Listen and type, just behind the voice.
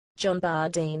John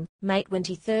Bardeen, May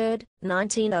 23,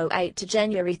 1908 to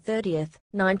January 30,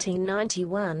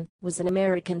 1991, was an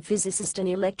American physicist and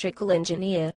electrical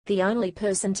engineer, the only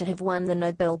person to have won the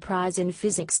Nobel Prize in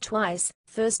Physics twice,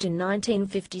 first in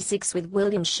 1956 with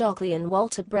William Shockley and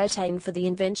Walter Brattain for the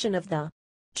invention of the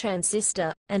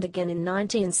transistor, and again in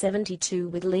 1972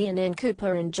 with Leon N.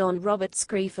 Cooper and John Roberts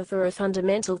Creefer for a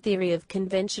fundamental theory of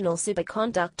conventional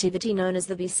superconductivity known as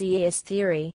the VCS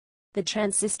theory. The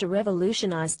transistor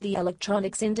revolutionized the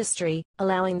electronics industry,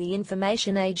 allowing the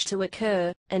information age to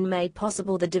occur, and made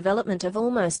possible the development of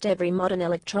almost every modern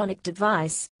electronic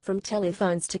device, from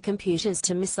telephones to computers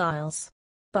to missiles.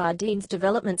 Bardeen's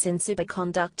developments in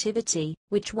superconductivity,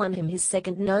 which won him his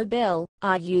second Nobel,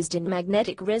 are used in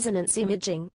magnetic resonance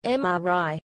imaging,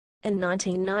 MRI. In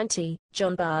 1990,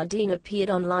 John Bardeen appeared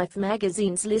on Life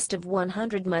magazine's list of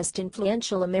 100 most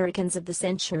influential Americans of the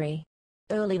century.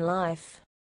 Early life.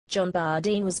 John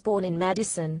Bardeen was born in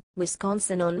Madison,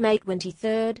 Wisconsin on May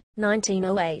 23,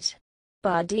 1908.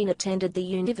 Bardeen attended the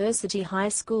University High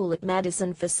School at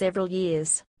Madison for several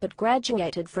years, but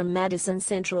graduated from Madison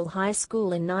Central High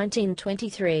School in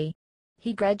 1923.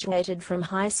 He graduated from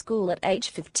high school at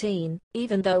age 15,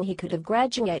 even though he could have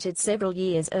graduated several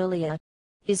years earlier.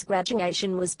 His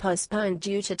graduation was postponed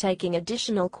due to taking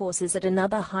additional courses at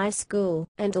another high school,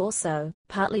 and also,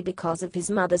 partly because of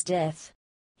his mother's death.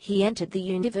 He entered the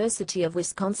University of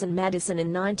Wisconsin Madison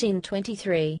in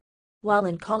 1923. While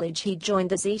in college he joined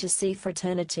the Zeta Psi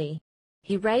fraternity.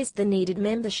 He raised the needed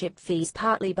membership fees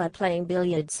partly by playing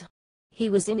billiards. He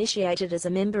was initiated as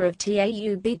a member of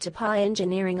Tau Beta Pi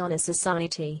Engineering Honor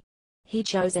Society. He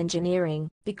chose engineering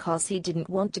because he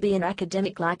didn't want to be an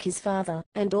academic like his father,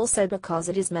 and also because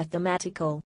it is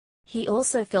mathematical. He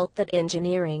also felt that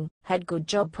engineering had good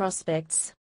job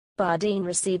prospects. Bardeen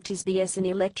received his BS in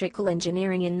electrical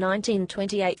engineering in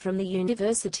 1928 from the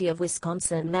University of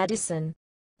Wisconsin-Madison.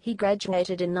 He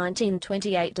graduated in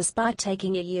 1928 despite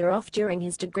taking a year off during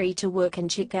his degree to work in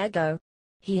Chicago.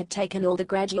 He had taken all the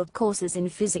graduate courses in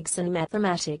physics and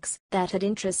mathematics that had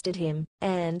interested him,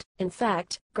 and, in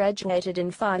fact, graduated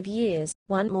in 5 years,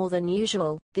 one more than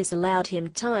usual. This allowed him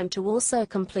time to also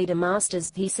complete a master's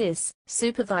thesis,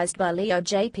 supervised by Leo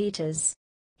J. Peters.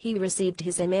 He received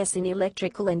his MS in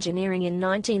electrical engineering in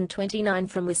 1929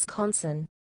 from Wisconsin.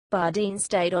 Bardeen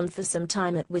stayed on for some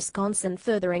time at Wisconsin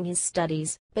furthering his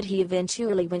studies, but he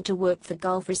eventually went to work for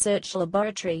Gulf Research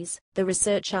Laboratories, the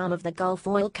research arm of the Gulf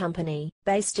Oil Company,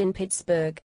 based in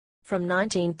Pittsburgh. From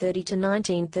 1930 to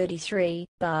 1933,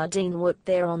 Bardeen worked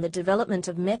there on the development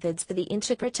of methods for the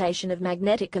interpretation of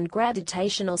magnetic and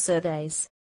gravitational surveys.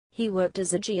 He worked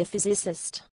as a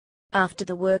geophysicist. After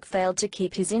the work failed to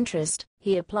keep his interest,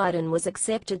 he applied and was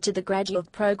accepted to the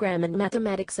graduate program in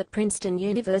mathematics at Princeton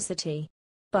University.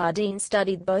 Bardeen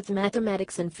studied both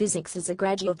mathematics and physics as a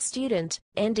graduate student,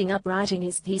 ending up writing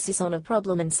his thesis on a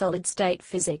problem in solid-state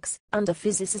physics, under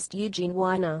physicist Eugene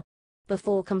Wigner.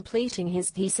 Before completing his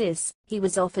thesis, he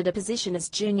was offered a position as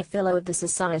junior fellow of the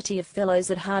Society of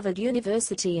Fellows at Harvard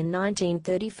University in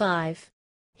 1935.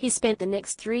 He spent the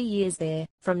next 3 years there,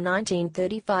 from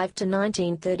 1935 to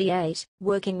 1938,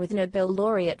 working with Nobel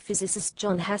laureate physicist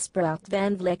John Hasbrouck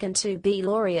Van Vleck and 2B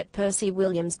laureate Percy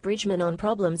Williams Bridgman on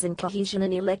problems in cohesion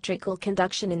and electrical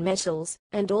conduction in metals,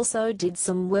 and also did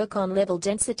some work on level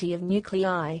density of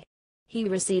nuclei. He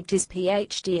received his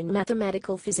PhD in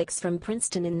mathematical physics from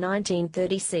Princeton in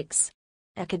 1936.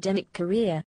 Academic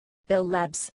career. Bell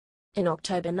Labs. In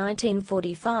October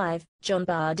 1945, John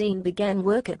Bardeen began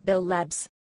work at Bell Labs.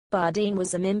 Bardeen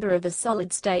was a member of a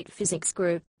solid-state physics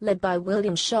group, led by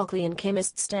William Shockley and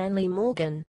chemist Stanley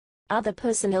Morgan. Other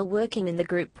personnel working in the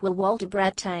group were Walter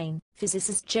Brattain,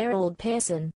 physicist Gerald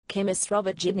Pearson, chemist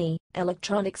Robert Gibney,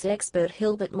 electronics expert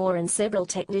Hilbert Moore and several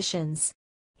technicians.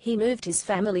 He moved his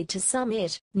family to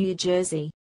Summit, New Jersey.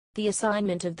 The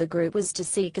assignment of the group was to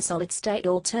seek a solid-state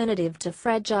alternative to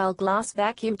fragile glass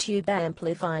vacuum tube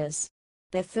amplifiers.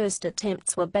 Their first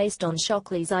attempts were based on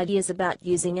Shockley's ideas about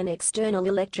using an external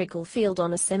electrical field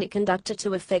on a semiconductor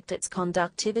to affect its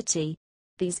conductivity.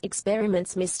 These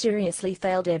experiments mysteriously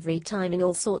failed every time in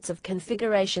all sorts of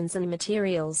configurations and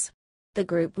materials. The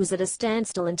group was at a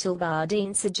standstill until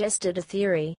Bardeen suggested a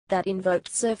theory that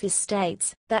invoked surface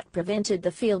states that prevented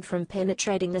the field from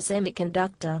penetrating the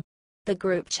semiconductor. The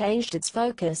group changed its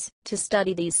focus to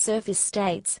study these surface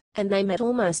states, and they met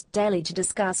almost daily to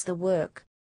discuss the work.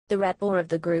 The rapport of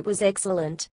the group was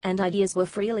excellent, and ideas were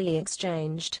freely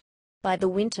exchanged. By the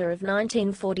winter of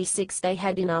 1946 they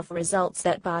had enough results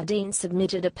that Bardeen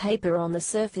submitted a paper on the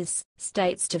surface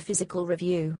states to physical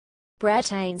review.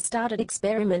 Bardeen started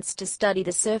experiments to study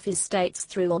the surface states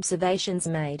through observations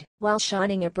made while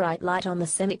shining a bright light on the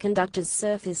semiconductor's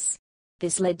surface.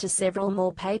 This led to several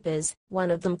more papers,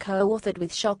 one of them co-authored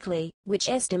with Shockley, which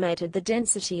estimated the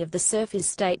density of the surface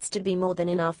states to be more than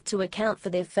enough to account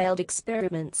for their failed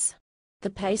experiments.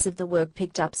 The pace of the work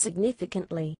picked up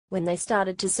significantly when they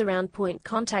started to surround point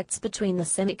contacts between the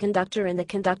semiconductor and the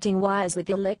conducting wires with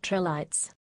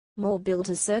electrolytes. Moore built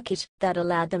a circuit that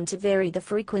allowed them to vary the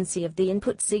frequency of the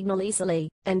input signal easily,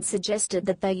 and suggested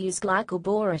that they use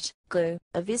glycol-borate, glue,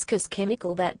 a viscous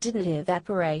chemical that didn't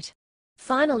evaporate.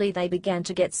 Finally, they began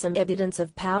to get some evidence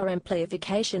of power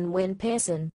amplification when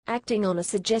Pearson, acting on a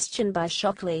suggestion by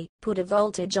Shockley, put a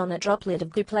voltage on a droplet of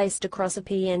glue placed across a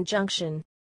p-n junction.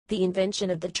 The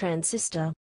invention of the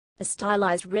transistor. A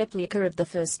stylized replica of the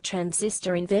first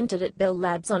transistor invented at Bell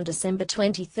Labs on December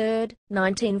 23,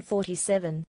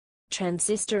 1947.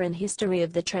 Transistor and history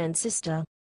of the transistor.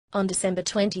 On December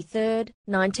 23,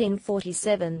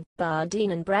 1947,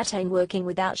 Bardeen and Bardeen, working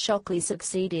without Shockley,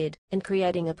 succeeded in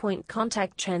creating a point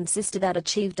contact transistor that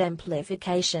achieved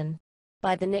amplification.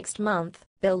 By the next month,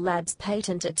 Bell Labs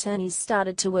patent attorneys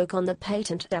started to work on the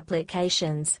patent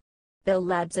applications. Bell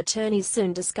Labs attorneys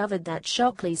soon discovered that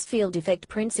Shockley's field effect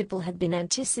principle had been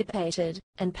anticipated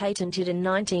and patented in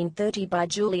 1930 by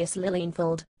Julius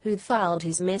Lilienfeld, who filed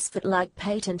his MESFET-like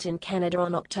patent in Canada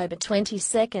on October 22,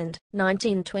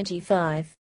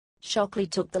 1925. Shockley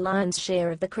took the lion's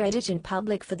share of the credit in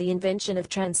public for the invention of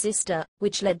transistor,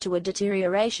 which led to a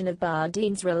deterioration of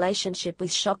Bardeen's relationship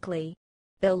with Shockley.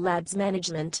 Bell Labs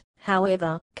management,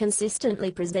 however,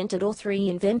 consistently presented all three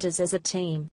inventors as a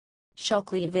team.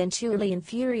 Shockley eventually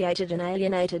infuriated and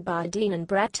alienated Bardeen and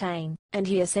Bardeen, and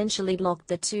he essentially blocked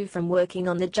the two from working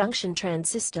on the junction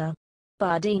transistor.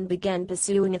 Bardeen began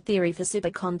pursuing a theory for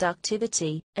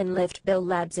superconductivity, and left Bell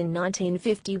Labs in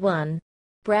 1951.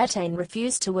 Bardeen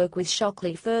refused to work with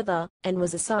Shockley further, and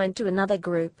was assigned to another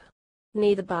group.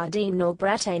 Neither Bardeen nor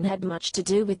Bardeen had much to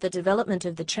do with the development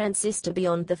of the transistor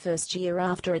beyond the first year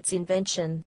after its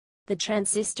invention. The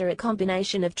transistor, a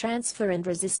combination of transfer and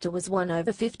resistor, was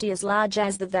 1/50 as large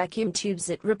as the vacuum tubes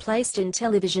it replaced in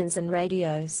televisions and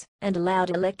radios, and allowed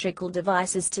electrical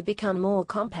devices to become more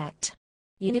compact.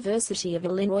 University of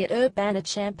Illinois at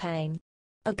Urbana-Champaign.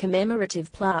 A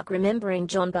commemorative plaque remembering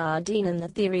John Bardeen and the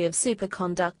theory of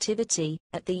superconductivity,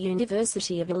 at the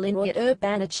University of Illinois at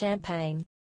Urbana-Champaign.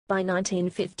 By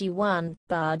 1951,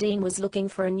 Bardeen was looking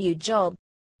for a new job.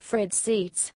 Fred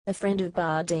Seitz, a friend of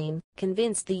Bardeen,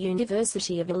 convinced the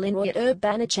University of Illinois at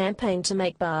Urbana-Champaign to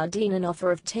make Bardeen an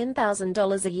offer of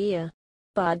 $10,000 a year.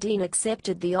 Bardeen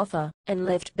accepted the offer, and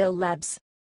left Bell Labs.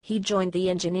 He joined the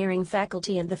engineering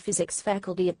faculty and the physics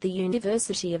faculty at the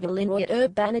University of Illinois at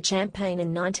Urbana-Champaign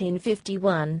in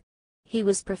 1951. He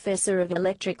was professor of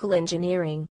electrical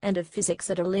engineering and of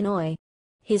physics at Illinois.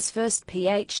 His first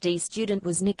PhD student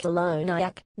was Nikolai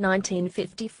Nyak,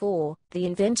 1954, the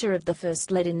inventor of the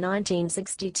first lead in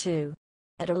 1962.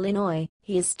 At Illinois,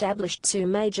 he established two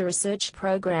major research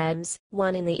programs,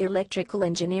 one in the electrical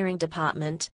engineering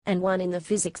department, and one in the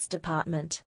physics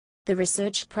department. The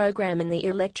research program in the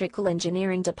electrical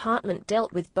engineering department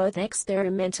dealt with both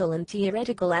experimental and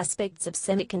theoretical aspects of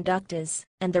semiconductors,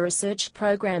 and the research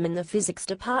program in the physics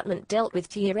department dealt with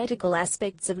theoretical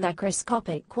aspects of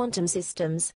macroscopic quantum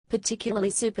systems, particularly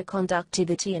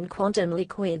superconductivity and quantum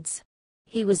liquids.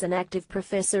 He was an active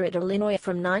professor at Illinois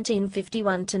from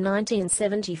 1951 to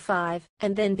 1975,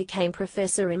 and then became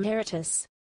professor emeritus.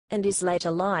 In his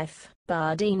later life,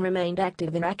 Bardeen remained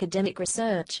active in academic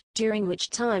research, during which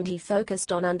time he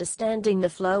focused on understanding the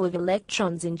flow of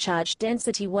electrons in charge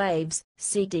density waves,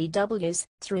 CDWs,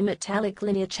 through metallic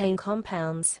linear chain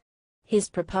compounds. His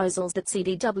proposals that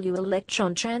CDW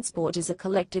electron transport is a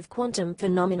collective quantum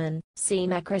phenomenon, see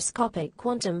macroscopic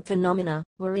quantum phenomena,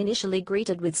 were initially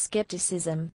greeted with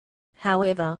skepticism.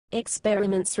 However,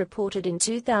 experiments reported in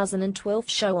 2012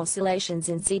 show oscillations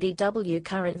in CDW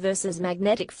current versus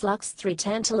magnetic flux through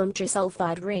tantalum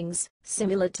trisulfide rings,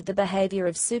 similar to the behavior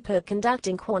of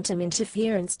superconducting quantum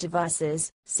interference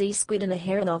devices, see Squid and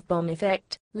Aharonov-Bohm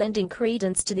effect, lending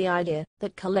credence to the idea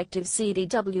that collective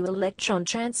CDW electron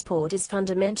transport is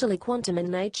fundamentally quantum in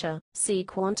nature, see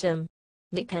quantum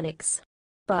mechanics.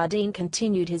 Bardeen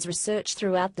continued his research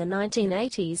throughout the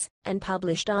 1980s, and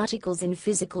published articles in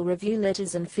Physical Review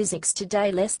Letters and Physics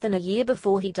Today less than a year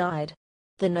before he died.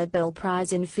 The Nobel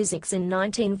Prize in Physics in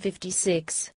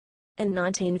 1956. In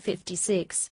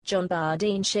 1956, John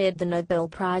Bardeen shared the Nobel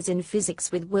Prize in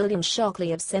Physics with William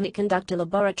Shockley of Semiconductor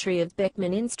Laboratory of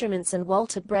Beckman Instruments and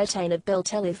Walter Bardeen of Bell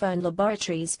Telephone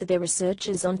Laboratories for their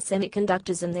researches on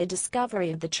semiconductors and their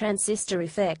discovery of the transistor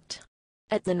effect.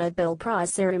 At the Nobel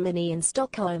Prize ceremony in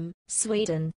Stockholm,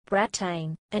 Sweden,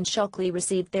 Bardeen and Shockley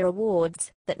received their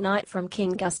awards that night from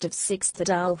King Gustav VI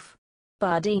Adolf.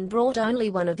 Bardeen brought only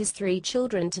one of his 3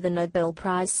 children to the Nobel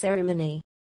Prize ceremony.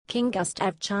 King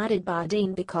Gustav chided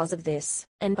Bardeen because of this,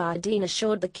 and Bardeen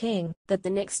assured the king that the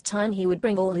next time he would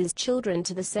bring all his children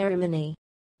to the ceremony.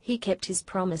 He kept his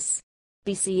promise.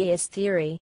 BCS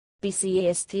theory.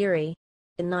 BCS theory.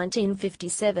 In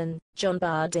 1957, John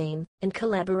Bardeen, in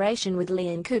collaboration with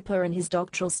Leon Cooper and his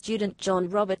doctoral student John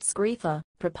Robert Schriefer,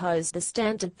 proposed the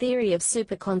standard theory of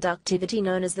superconductivity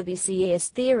known as the BCS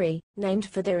theory, named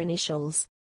for their initials.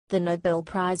 The Nobel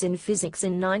Prize in Physics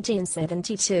in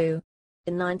 1972.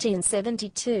 In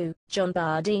 1972, John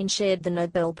Bardeen shared the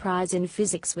Nobel Prize in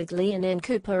Physics with Leon N.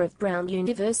 Cooper of Brown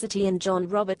University and John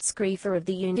Robert Schriefer of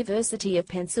the University of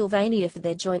Pennsylvania for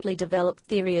their jointly developed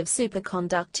theory of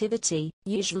superconductivity,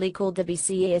 usually called the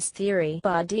BCS theory.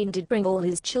 Bardeen did bring all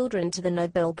his children to the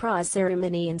Nobel Prize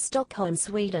ceremony in Stockholm,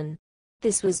 Sweden.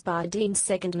 This was Bardeen's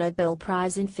second Nobel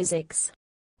Prize in Physics.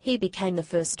 He became the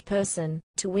first person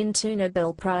to win 2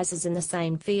 Nobel Prizes in the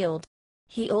same field.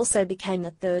 He also became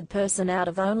the 3rd person out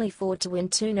of only 4 to win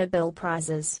 2 Nobel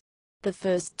Prizes. The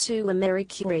first 2 were Marie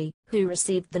Curie, who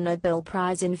received the Nobel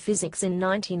Prize in Physics in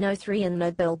 1903 and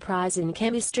Nobel Prize in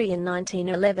Chemistry in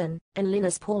 1911, and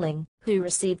Linus Pauling, who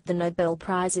received the Nobel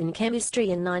Prize in Chemistry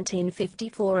in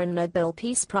 1954 and Nobel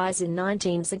Peace Prize in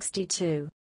 1962.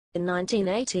 In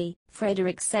 1980,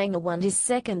 Frederick Sanger won his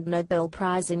 2nd Nobel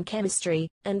Prize in Chemistry,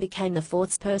 and became the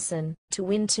 4th person to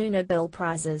win 2 Nobel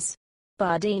Prizes.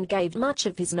 Bardeen gave much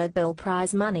of his Nobel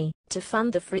Prize money to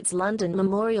fund the Fritz London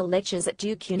Memorial Lectures at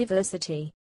Duke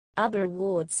University. Other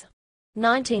awards.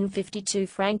 1952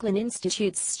 Franklin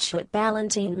Institute's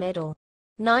Schmidt-Ballantine Medal.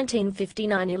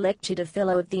 1959 elected a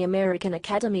Fellow of the American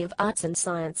Academy of Arts and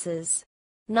Sciences.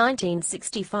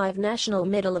 1965 National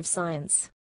Medal of Science.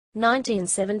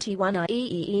 1971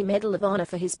 IEEE Medal of Honor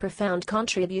for his profound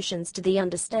contributions to the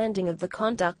understanding of the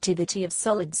conductivity of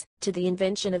solids, to the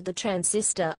invention of the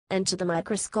transistor, and to the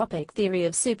microscopic theory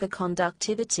of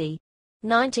superconductivity.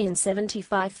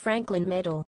 1975 Franklin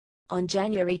Medal. On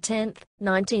January 10,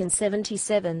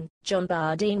 1977, John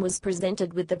Bardeen was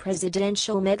presented with the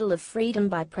Presidential Medal of Freedom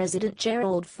by President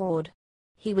Gerald Ford.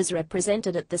 He was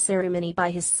represented at the ceremony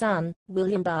by his son,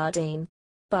 William Bardeen.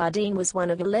 Bardeen was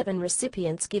one of 11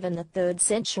 recipients given the Third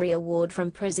Century Award from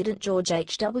President George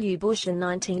H. W. Bush in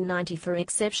 1990 for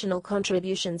exceptional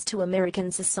contributions to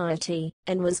American society,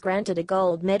 and was granted a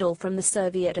gold medal from the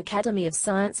Soviet Academy of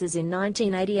Sciences in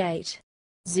 1988.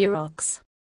 Xerox.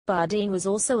 Bardeen was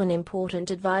also an important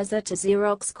advisor to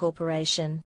Xerox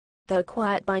Corporation. Though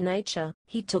quiet by nature,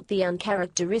 he took the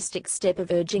uncharacteristic step of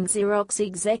urging Xerox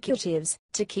executives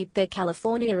to keep their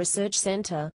California research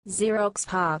center, Xerox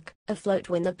PARC, afloat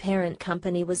when the parent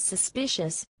company was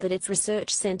suspicious that its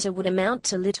research center would amount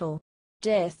to little.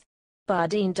 Death.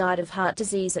 Bardeen died of heart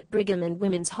disease at Brigham and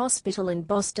Women's Hospital in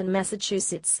Boston,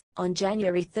 Massachusetts, on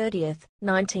January 30,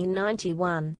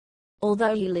 1991.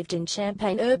 Although he lived in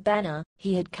Champaign-Urbana,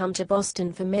 he had come to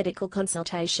Boston for medical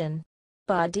consultation.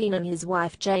 Bardeen and his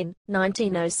wife Jane,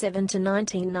 1907 to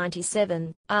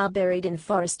 1997, are buried in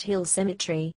Forest Hill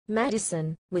Cemetery,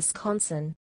 Madison,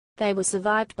 Wisconsin. They were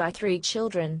survived by 3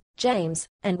 children, James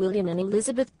and William and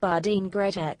Elizabeth Bardeen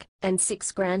Greatack, and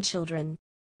 6 grandchildren.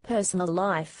 Personal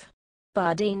life.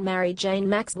 Bardeen married Jane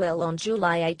Maxwell on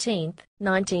July 18,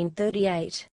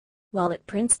 1938. While at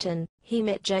Princeton, he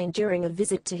met Jane during a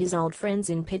visit to his old friends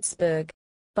in Pittsburgh.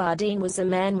 Bardeen was a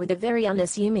man with a very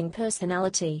unassuming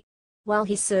personality. While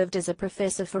he served as a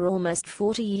professor for almost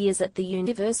 40 years at the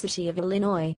University of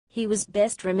Illinois, he was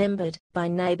best remembered by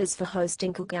neighbors for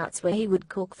hosting cookouts where he would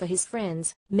cook for his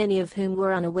friends, many of whom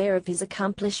were unaware of his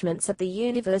accomplishments at the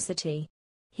university.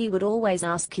 He would always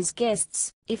ask his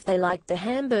guests if they liked the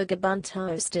hamburger bun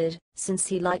toasted, since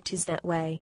he liked his that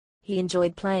way. He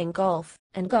enjoyed playing golf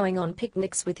and going on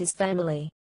picnics with his family.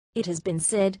 It has been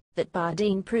said that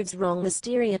Bardeen proves wrong the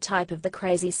stereotype of the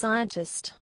crazy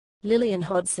scientist. Lillian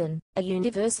Hodson, a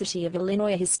University of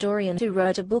Illinois historian who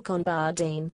wrote a book on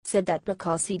Bardeen, said that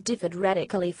because he differed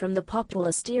radically from the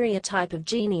popular stereotype of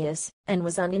genius, and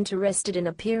was uninterested in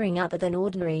appearing other than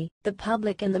ordinary, the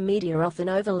public and the media often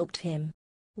overlooked him.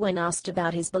 When asked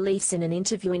about his beliefs in an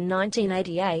interview in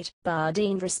 1988,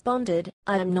 Bardeen responded,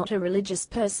 "I am not a religious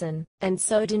person, and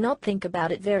so do not think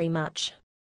about it very much."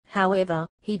 However,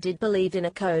 he did believe in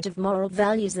a code of moral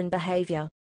values and behavior.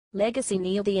 Legacy.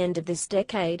 Near the end of this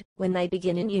decade, when they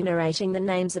begin enumerating the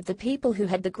names of the people who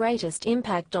had the greatest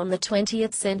impact on the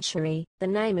 20th century, the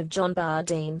name of John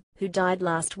Bardeen, who died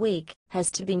last week, has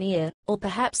to be near, or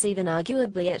perhaps even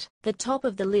arguably at, the top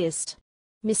of the list.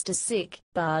 Mr.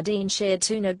 Bardeen shared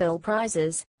 2 Nobel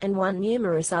Prizes, and won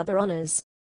numerous other honors.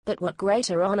 But what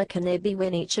greater honor can there be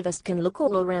when each of us can look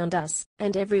all around us,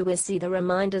 and everywhere see the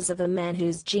reminders of a man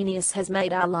whose genius has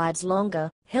made our lives longer,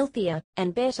 healthier,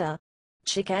 and better?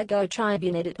 Chicago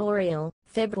Tribune editorial,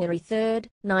 February 3,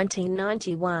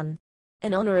 1991.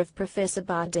 In honor of Professor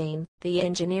Bardeen, the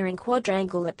engineering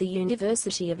quadrangle at the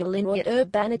University of Illinois at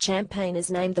Urbana-Champaign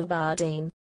is named the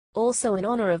Bardeen. Also in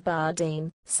honor of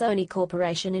Bardeen, Sony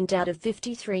Corporation endowed a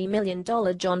 $53 million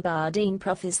John Bardeen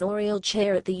Professorial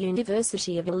Chair at the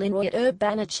University of Illinois at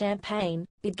Urbana-Champaign,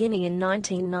 beginning in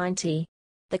 1990.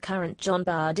 The current John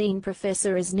Bardeen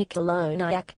Professor is Nikolai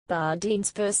Nyak,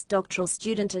 Bardeen's first doctoral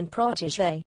student and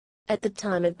protege. At the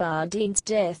time of Bardeen's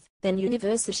death, then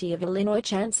University of Illinois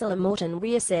Chancellor Morton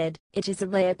Weir said, "It is a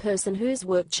rare person whose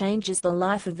work changes the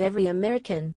life of every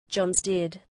American." John's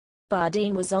did.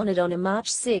 Bardeen was honored on a March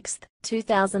 6,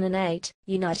 2008,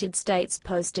 United States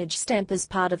postage stamp as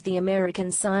part of the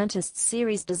American Scientists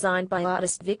series designed by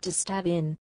artist Victor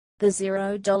Stabin. The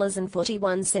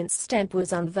 $0.41 stamp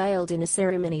was unveiled in a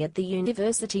ceremony at the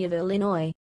University of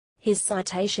Illinois. His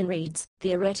citation reads,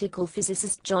 "Theoretical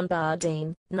physicist John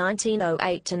Bardeen,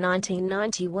 1908 to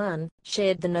 1991,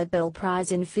 shared the Nobel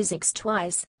Prize in Physics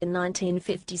twice, in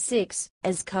 1956,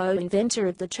 as co-inventor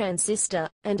of the transistor,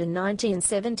 and in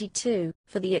 1972,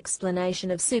 for the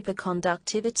explanation of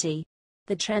superconductivity.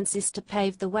 The transistor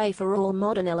paved the way for all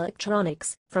modern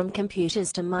electronics, from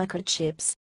computers to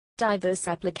microchips." Diverse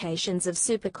applications of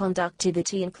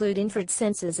superconductivity include infrared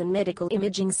sensors and medical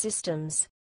imaging systems.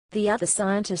 The other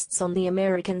scientists on the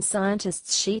American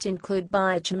Scientists sheet include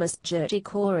biochemist Gerty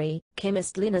Corey,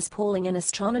 chemist Linus Pauling and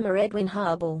astronomer Edwin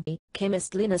Hubble,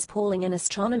 chemist Linus Pauling and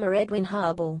astronomer Edwin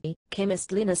Hubble,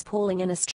 chemist Linus Pauling and astronomer